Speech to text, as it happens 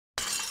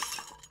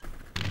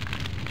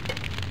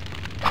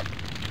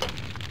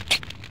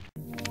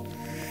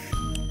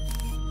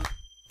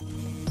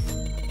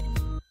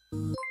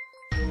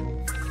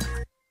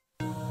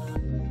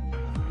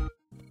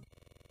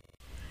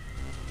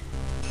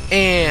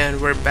And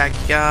we're back,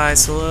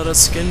 guys, so let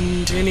us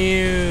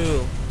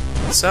continue.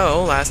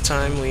 So, last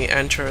time we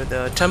entered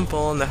the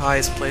temple in the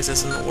highest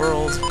places in the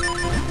world,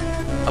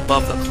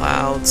 above the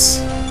clouds.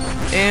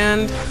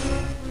 And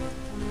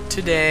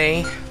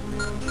today,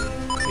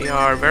 we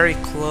are very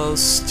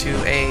close to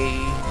a...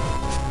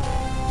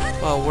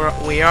 well,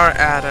 we are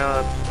at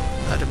a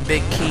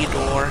big key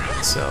door,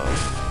 so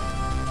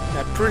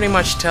that pretty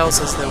much tells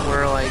us that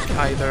we're like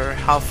either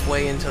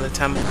halfway into the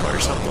temple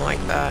or something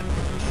like that.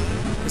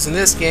 Because in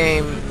this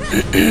game,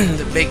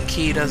 the big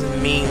key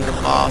doesn't mean the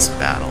boss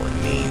battle, it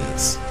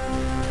means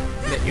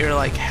that you're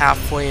like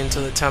halfway into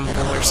the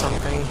temple or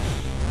something.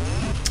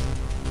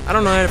 I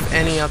don't know of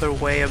any other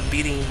way of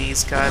beating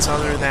these guys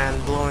other than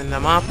blowing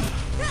them up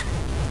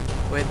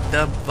with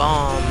the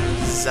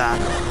bombs.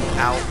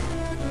 Ow.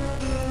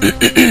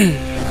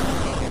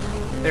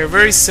 They're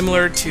very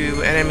similar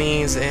to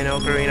enemies in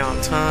Ocarina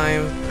of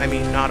Time. I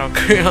mean, not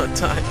Ocarina of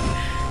Time.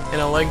 In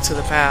A Link to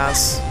the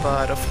Past,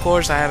 but of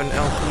course I haven't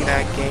LP'd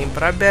that game,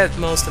 but I bet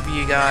most of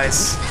you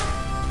guys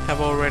have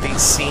already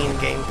seen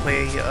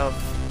gameplay of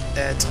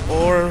it,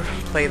 or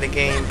play the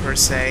game per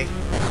se.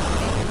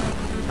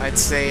 I'd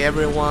say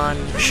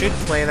everyone should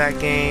play that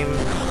game.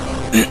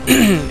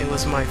 It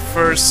was my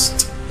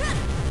first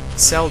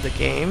Zelda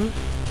game.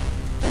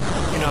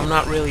 You know, I'm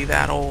not really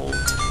that old.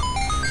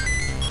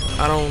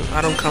 I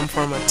don't come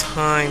from a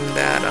time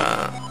that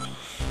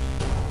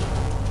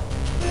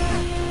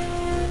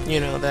you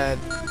know, that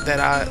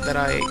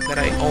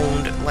I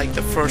owned like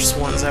the first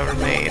ones ever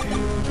made.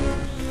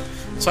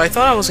 So I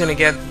thought I was gonna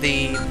get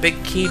the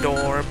big key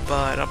door,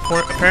 but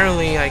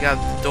apparently I got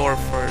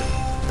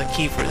the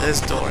key for this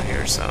door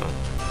here. So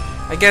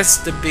I guess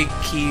the big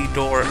key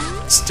door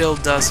still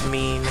does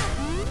mean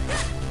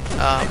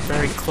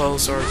very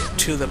close or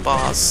to the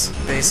boss,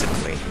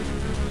 basically.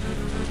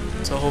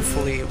 So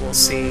hopefully we'll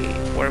see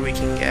where we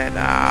can get.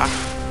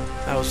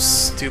 That was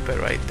stupid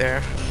right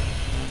there.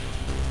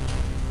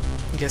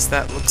 I guess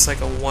that looks like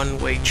a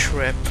one-way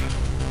trip.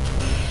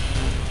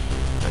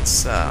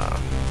 Let's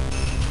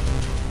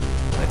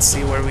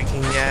see where we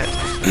can get.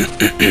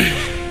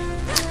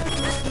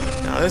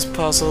 Now this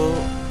puzzle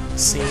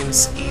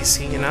seems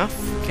easy enough.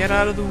 Get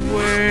out of the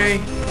way.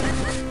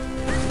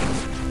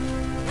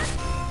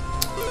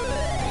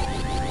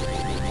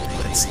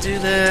 Let's do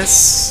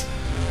this.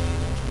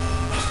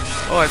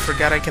 Oh, I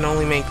forgot I can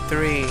only make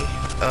 3.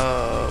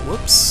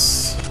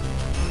 Whoops.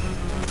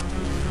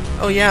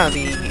 Oh yeah,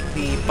 the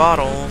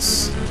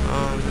bottles,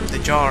 the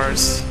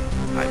jars,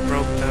 I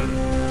broke them.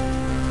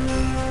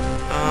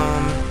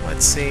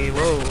 Let's see.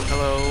 Whoa,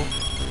 hello.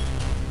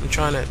 I'm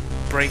trying to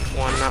break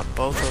one, not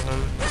both of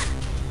them.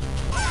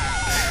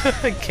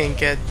 I can't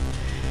get...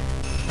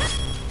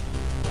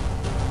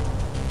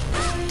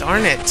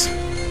 darn it!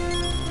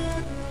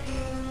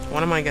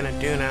 What am I gonna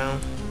do now?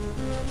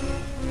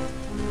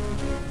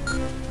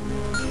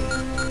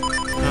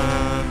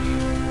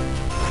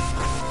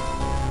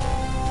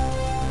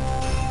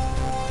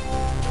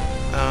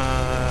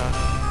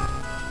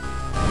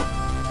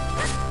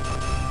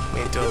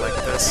 Let me do it like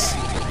this.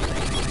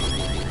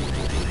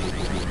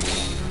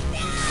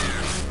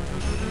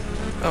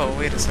 Oh,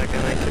 wait a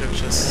second, I could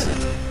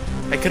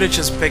have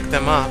just picked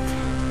them up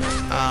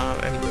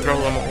and throw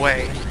them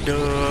away.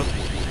 Duh.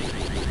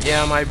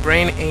 Yeah, my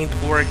brain ain't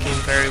working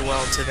very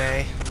well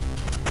today.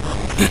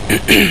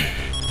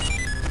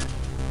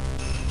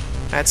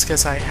 That's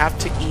because I have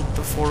to eat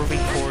before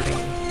recording.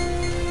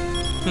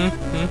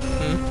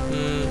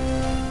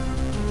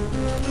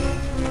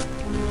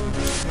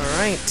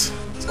 Alright,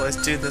 so let's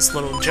do this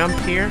little jump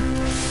here.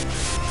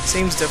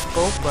 Seems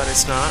difficult, but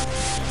it's not,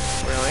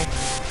 really.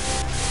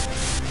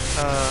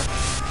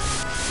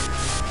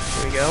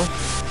 Here we go.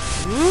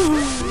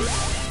 Woo!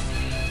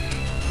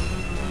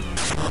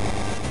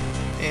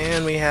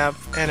 And we have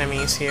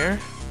enemies here.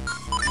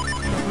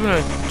 I'm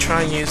gonna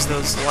try and use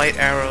those light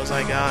arrows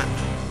I got.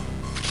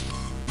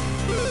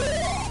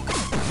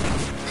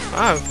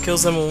 Wow, it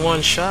kills them in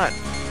one shot.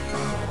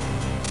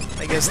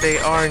 I guess they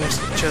aren't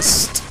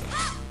just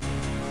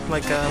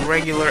like a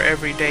regular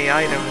everyday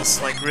item. It's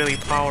like really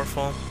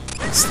powerful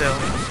still.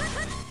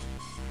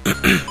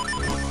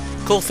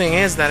 Cool thing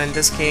is that in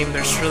this game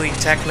there's really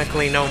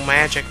technically no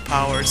magic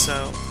power,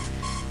 so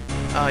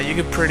you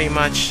could pretty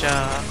much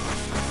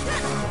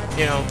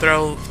you know,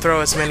 throw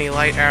as many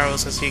light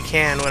arrows as you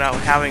can without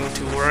having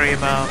to worry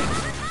about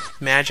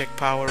magic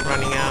power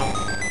running out.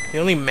 The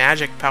only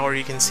magic power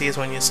you can see is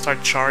when you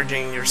start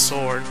charging your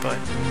sword, but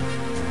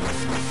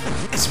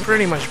it's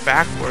pretty much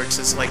backwards.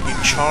 It's like you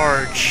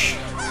charge...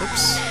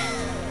 oops.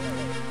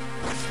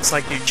 It's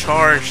like you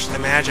charge the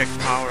magic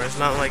power. It's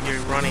not like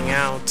you're running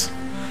out.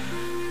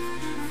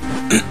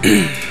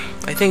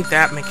 I think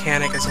that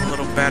mechanic is a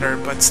little better,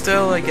 but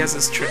still, I guess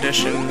it's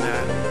tradition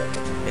that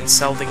in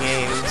Zelda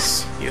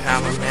games you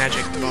have a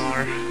magic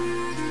bar.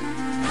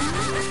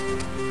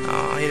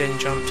 Oh, he didn't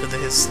jump to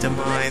his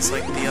demise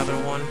like the other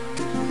one.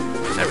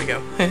 There we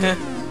go.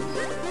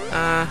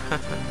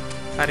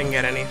 I didn't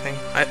get anything.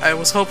 I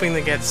was hoping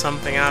to get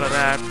something out of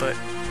that, but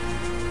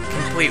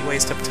complete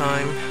waste of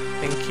time.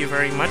 Thank you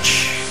very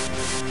much.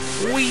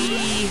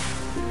 Whee!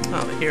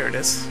 Oh, here it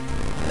is.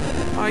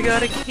 I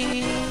got a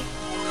key.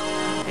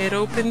 It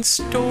opens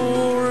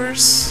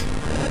doors.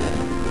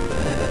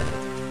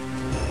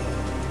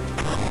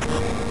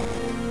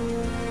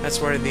 That's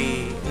where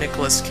the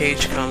Nicolas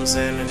Cage comes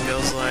in and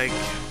goes like,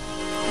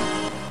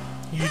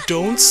 "You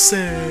don't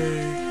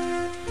say."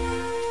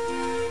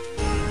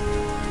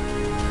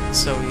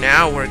 So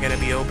now we're gonna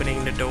be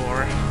opening the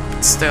door.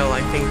 But still,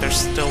 I think there's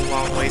still a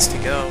long ways to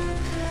go.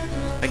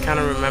 I kind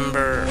of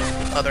remember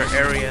other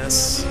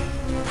areas.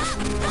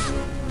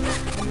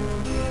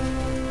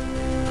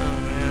 Oh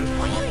man.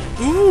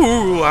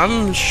 Ooh,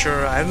 I'm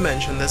sure I've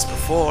mentioned this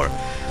before,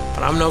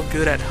 but I'm no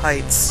good at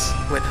heights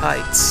with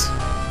heights.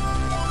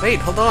 Wait,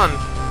 hold on.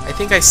 I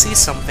think I see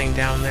something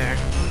down there.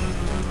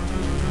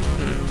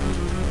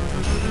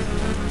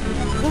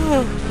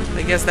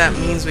 I guess that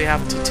means we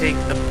have to take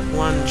the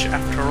plunge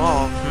after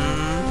all.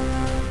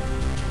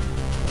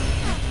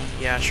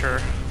 Yeah, sure.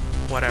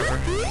 Whatever.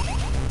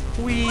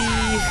 Whee!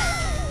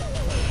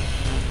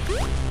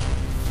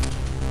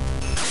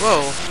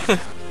 Whoa.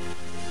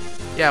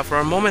 Yeah, for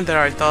a moment there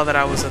I thought that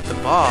I was at the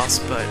boss,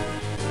 but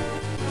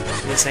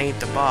this ain't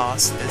the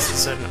boss. This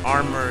is an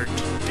armored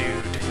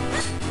dude.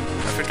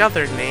 I forgot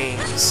their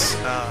names.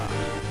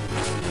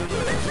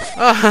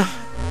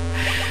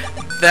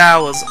 That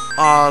was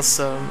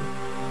awesome.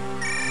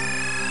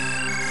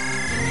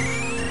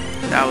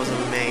 That was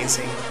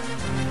amazing.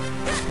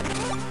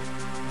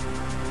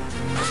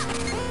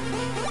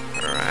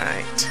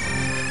 Alright.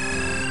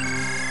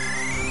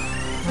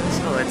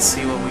 So let's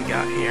see what we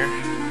got here.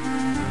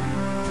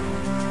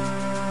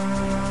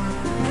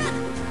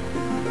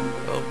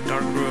 Oh,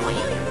 dark room.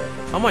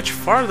 How much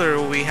farther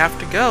will we have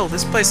to go?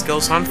 This place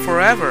goes on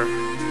forever.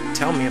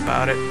 Tell me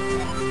about it.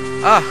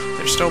 Ah,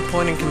 there's no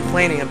point in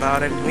complaining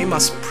about it. We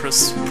must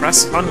press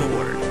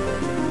onward.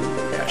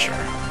 Yeah, sure.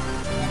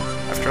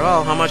 After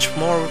all, how much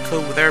more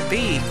could there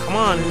be? Come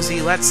on,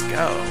 Uzi, let's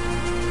go.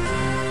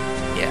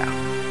 Yeah.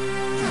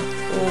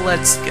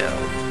 Let's go.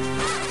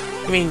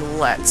 I mean,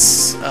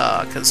 let's,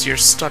 cause you're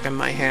stuck in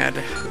my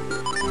head.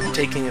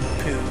 Taking a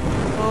poo.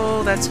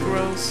 Oh, that's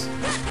gross.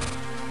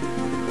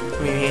 I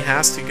mean, he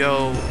has to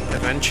go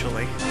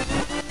eventually.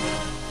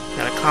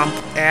 Got a comp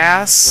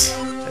ass,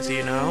 as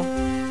you know.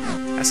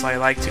 As I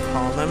like to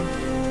call them.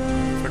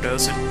 For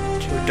those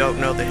who don't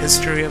know the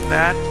history of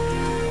that,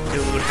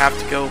 you would have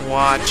to go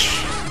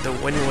watch The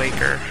Wind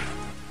Waker.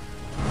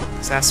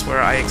 Because that's where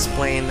I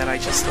explain that I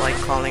just like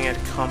calling it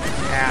comp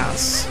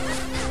ass.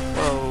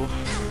 Whoa.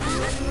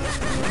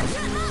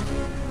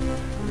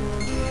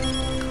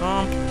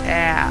 Comp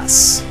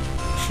ass.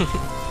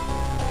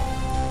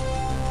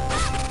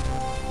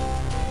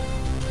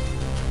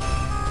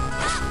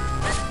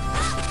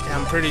 Yeah,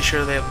 I'm pretty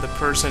sure that the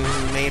person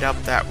who made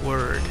up that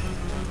word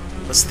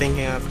was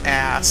thinking of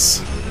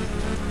ass.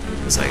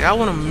 It's like, I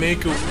want to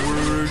make a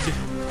word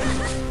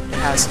that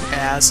has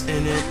ass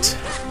in it.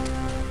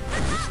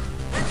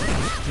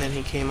 And then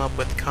he came up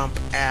with comp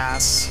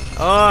ass.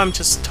 Oh, I'm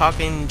just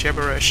talking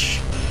gibberish.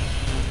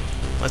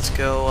 Let's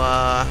go,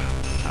 I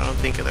don't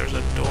think there's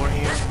a door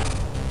here.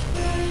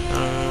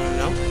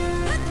 No.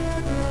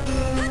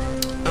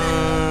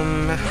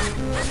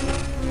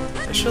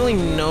 There's really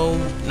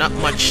not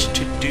much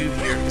to do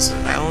here, because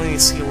I only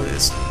see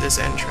this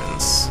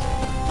entrance.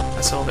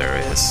 That's all there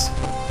is.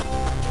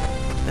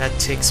 That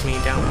takes me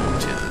down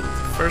to the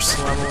first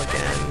level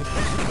again.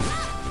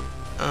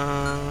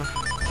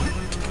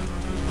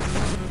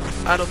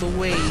 Out of the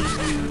way,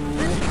 you.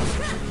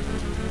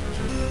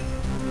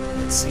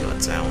 Let's see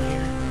what's down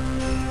here.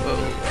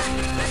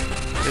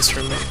 Whoa. This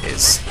room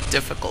is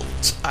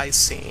difficult, I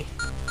see.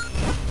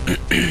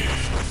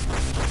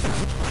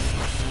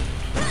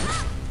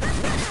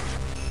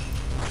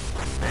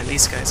 Man,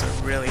 these guys are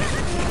really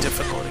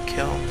difficult to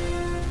kill.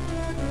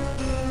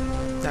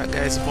 That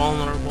guy's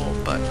vulnerable,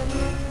 but...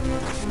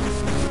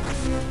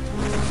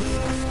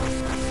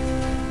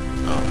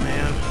 Oh,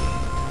 man.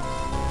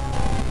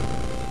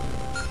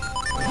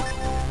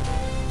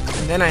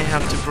 And then I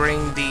have to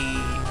bring the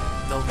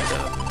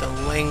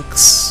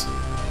links...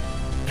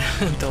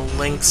 the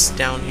links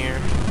down here.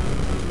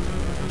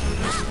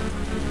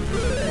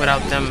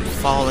 Without them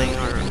falling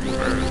or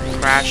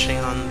crashing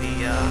on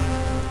the,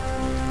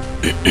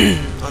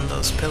 on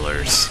those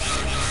pillars.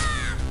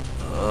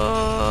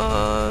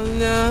 Oh,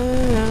 no.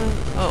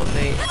 Oh,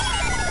 they...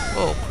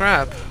 Oh,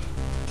 crap.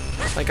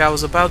 Like, I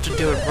was about to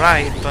do it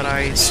right, but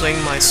I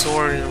swing my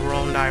sword in the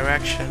wrong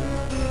direction.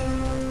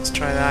 Let's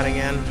try that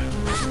again.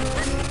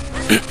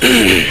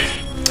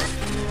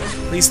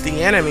 At least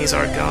the enemies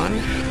are gone.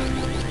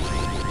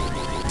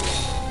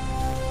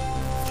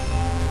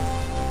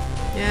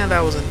 Yeah,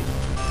 that wasn't...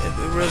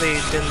 It really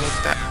didn't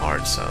look that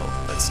hard, so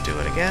let's do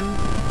it again.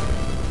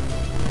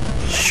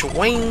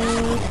 Swing!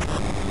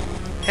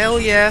 Hell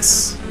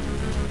yes!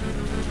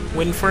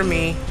 Win for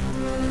me.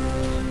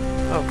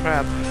 Oh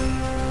crap.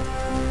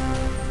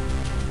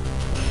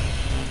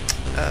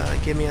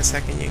 Give me a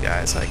second, you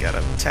guys. I got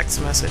a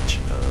text message.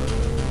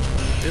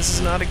 This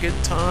is not a good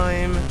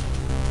time.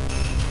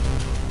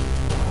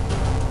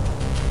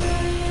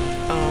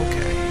 Oh,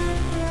 okay.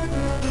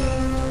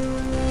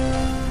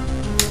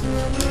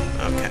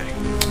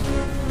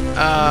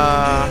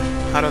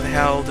 How the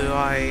hell do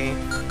I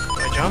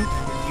jump?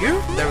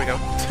 You? There we go.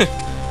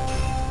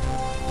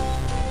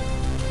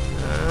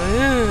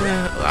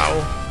 Wow.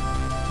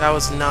 That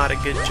was not a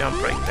good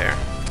jump right there.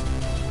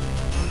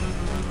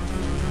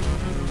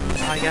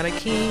 I got a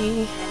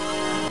key.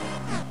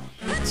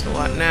 So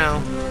what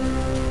now?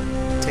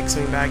 Takes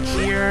me back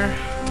here.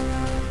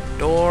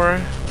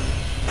 Door.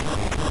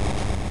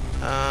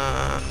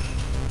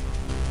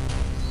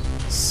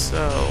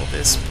 So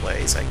this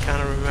place, I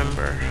kind of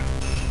remember.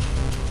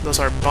 Those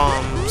are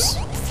bombs,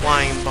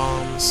 flying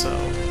bombs, so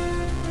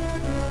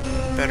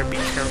better be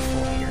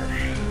careful here.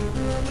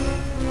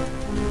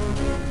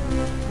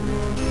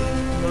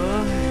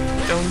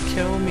 Don't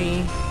kill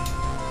me.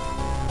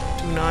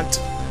 Do not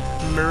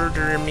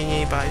murder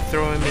me by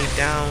throwing me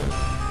down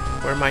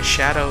where my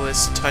shadow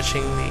is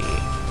touching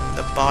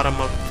the bottom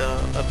of the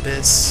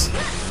abyss.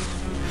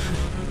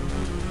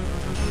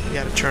 You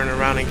gotta turn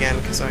around again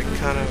because I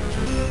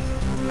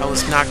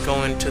was not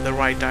going to the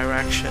right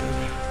direction.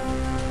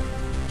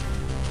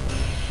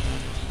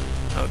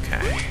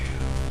 Okay.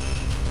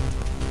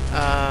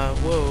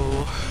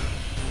 Whoa.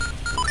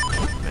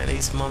 Man,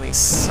 these mummies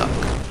suck.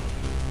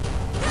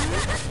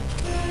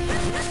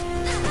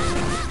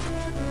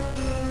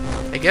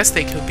 I guess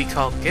they could be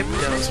called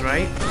Gyptos,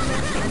 right?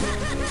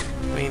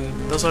 I mean,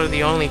 those are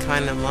the only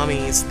kind of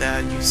mummies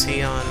that you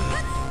see on...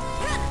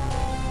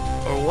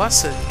 Or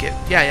was it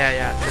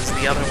Yeah, because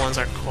the other ones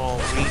are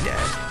called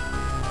Re-Dead.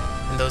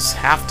 And those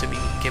have to be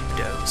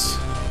Gyptos.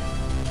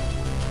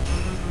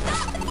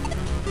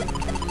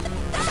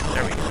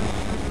 There we go.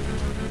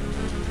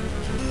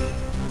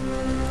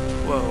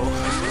 Whoa.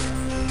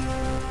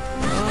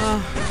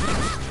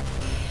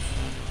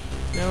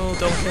 No,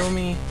 don't kill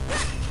me.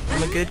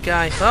 I'm a good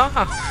guy.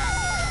 Ah!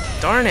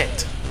 Darn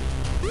it!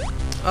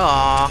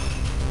 Aw.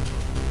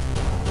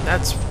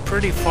 That's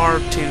pretty far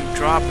to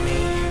drop me.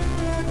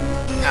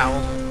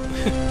 Ow.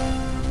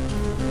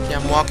 Yeah,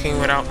 I'm walking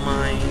without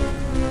my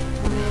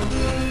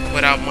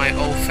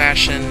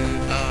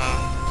old-fashioned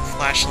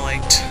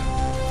flashlight.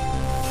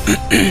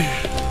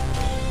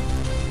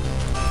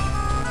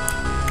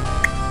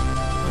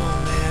 Oh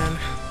man.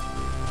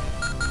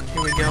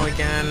 Here we go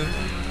again.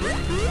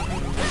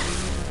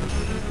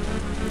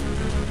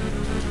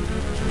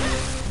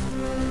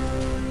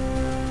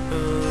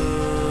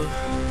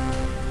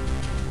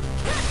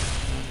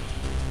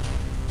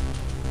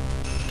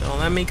 Don't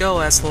let me go,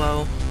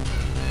 Eslo.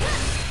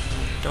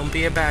 Don't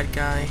be a bad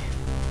guy.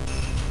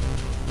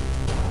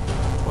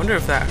 Wonder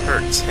if that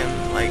hurts him,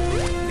 like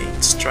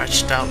being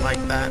stretched out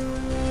like that.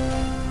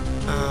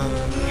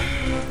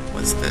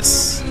 What's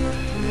this?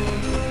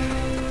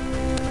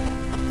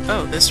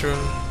 Oh, this room.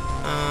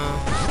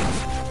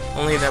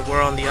 Only that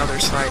we're on the other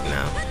side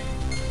now.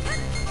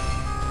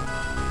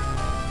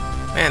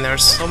 Man, there are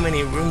so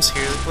many rooms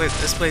here.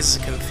 This place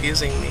is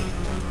confusing me.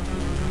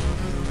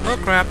 Oh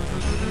crap.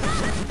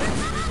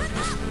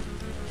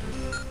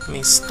 Let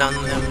me stun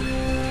them.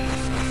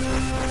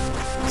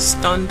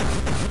 Stunned.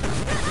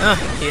 Ah,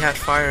 he had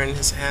fire in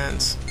his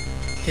hands.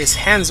 His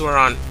hands were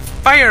on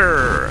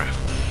fire!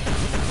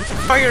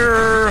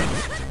 Fire!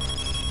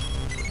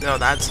 Oh,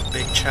 that's a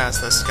big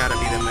chest. That's gotta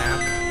be the map.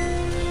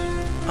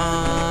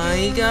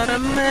 I got a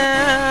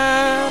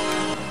map!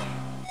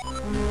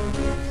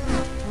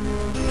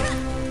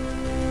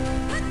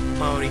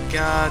 What we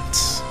got?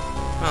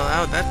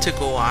 Well, that took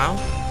a while.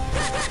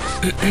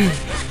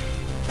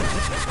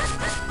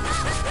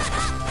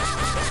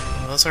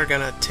 Those are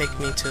gonna take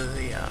me to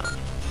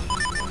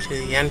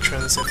the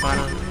entrance if I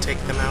don't take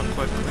them out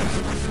quickly.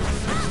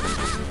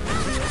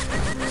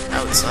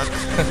 That would suck.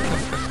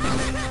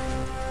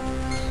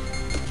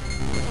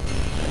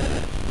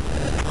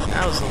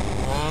 That was a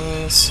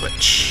long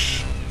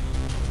switch.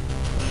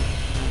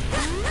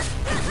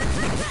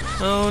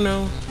 Oh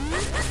no.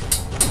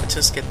 Let's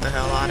just get the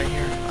hell out of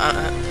here.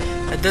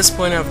 At this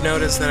point I've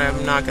noticed that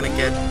I'm not gonna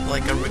get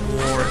like a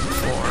reward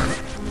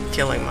for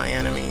killing my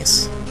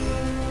enemies.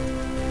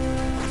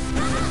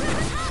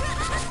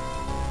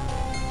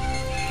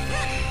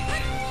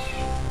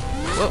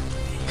 Whoa.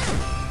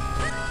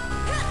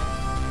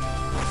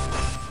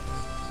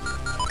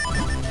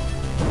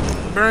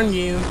 Burn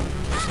you.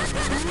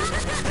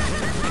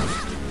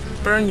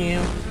 Burn you.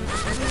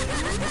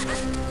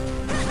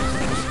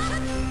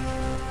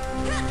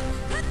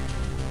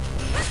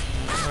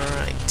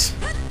 Alright.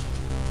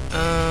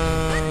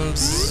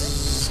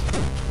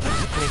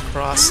 Let me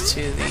cross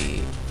to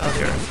the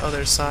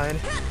other side.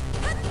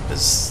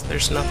 Because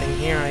there's nothing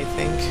here, I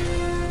think.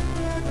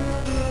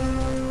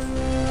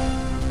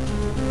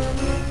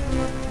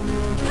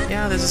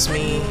 Yeah, this is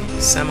me,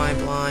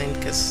 semi-blind,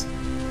 because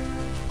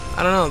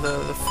I don't know,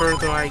 the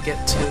further I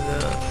get to the...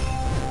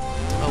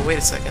 Oh, wait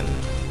a second.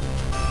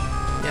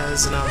 Yeah,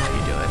 this is not how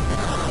you do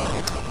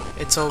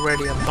it. It's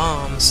already a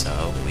bomb,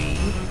 so we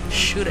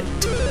shoot it.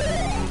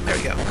 There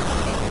we go.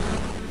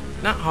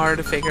 Not hard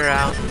to figure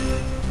out.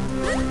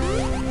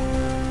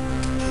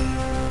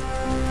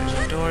 There's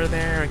a door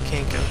there, I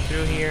can't go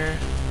through here.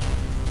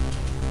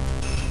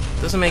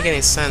 Doesn't make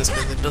any sense,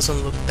 because it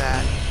doesn't look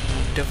that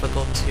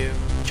difficult to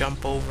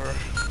jump over.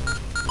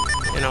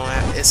 You know,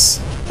 it's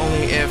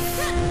only if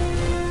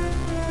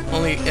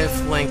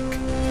Link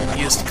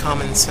used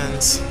common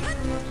sense.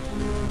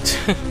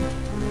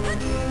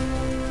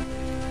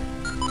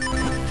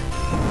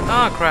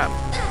 Ah, crap.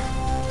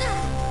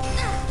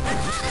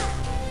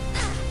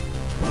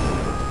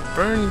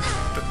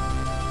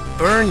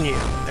 Burn you.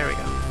 There we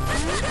go.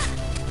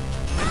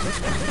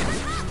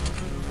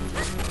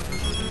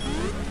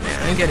 Man,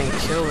 I'm getting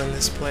killed in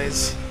this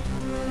place.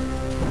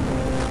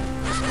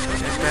 I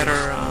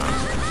better,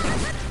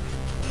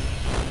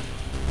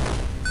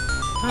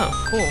 Oh,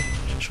 cool.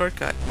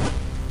 Shortcut.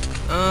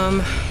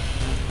 Well,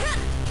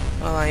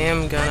 I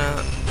am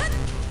gonna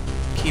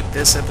keep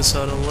this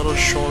episode a little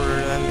shorter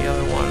than the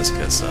other ones,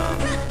 because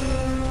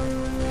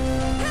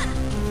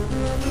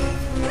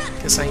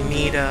I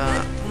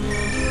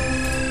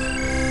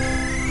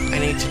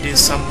need to do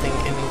something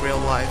in real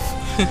life.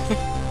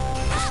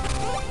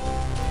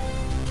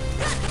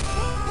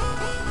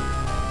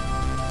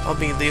 I'll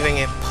be leaving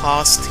it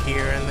paused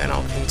here, and then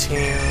I'll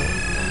continue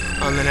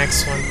on the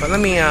next one. But let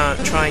me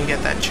try and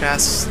get that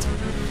chest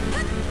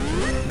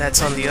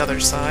that's on the other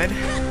side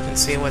and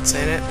see what's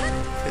in it.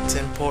 If it's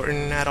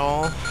important at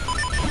all.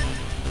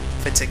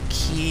 If it's a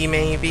key,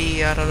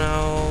 maybe, I don't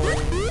know.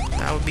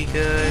 That would be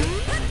good.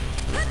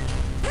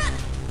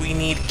 We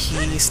need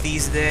keys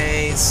these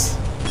days.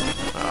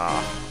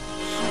 Oh,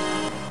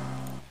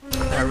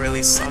 that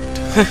really sucked.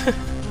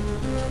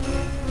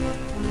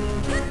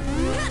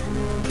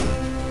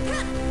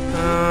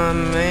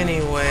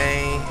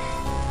 Anyway,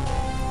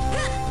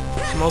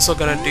 I'm also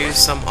gonna do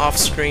some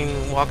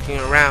off-screen walking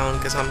around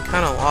because I'm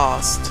kind of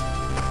lost.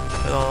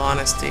 With all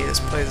honesty, this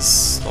place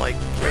is like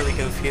really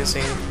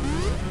confusing.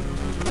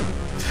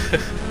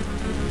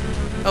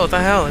 Oh, what the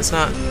hell? It's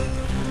not.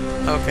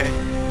 Okay.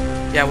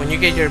 Yeah, when you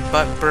get your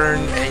butt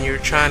burned and you're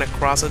trying to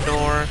cross a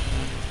door,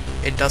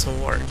 it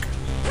doesn't work.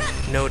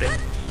 Noted.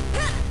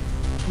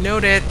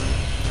 Noted.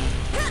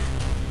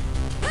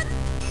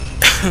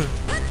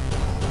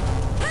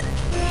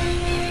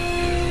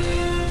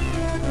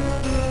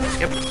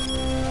 Yep.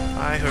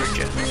 I heard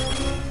you.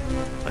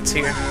 Let's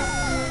hear.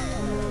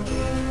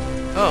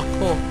 Oh,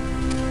 cool.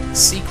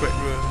 Secret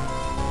room.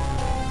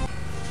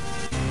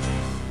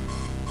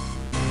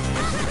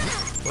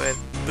 With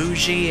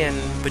Bougie and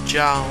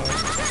Bajal.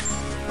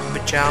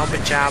 Bajal,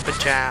 Bajal,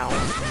 Bajal.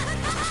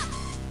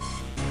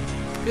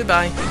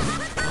 Goodbye.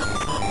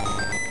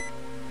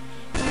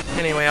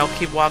 Anyway, I'll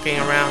keep walking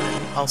around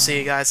and I'll see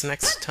you guys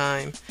next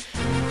time.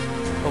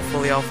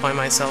 Hopefully I'll find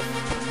myself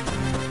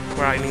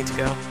where I need to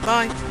go.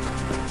 Bye!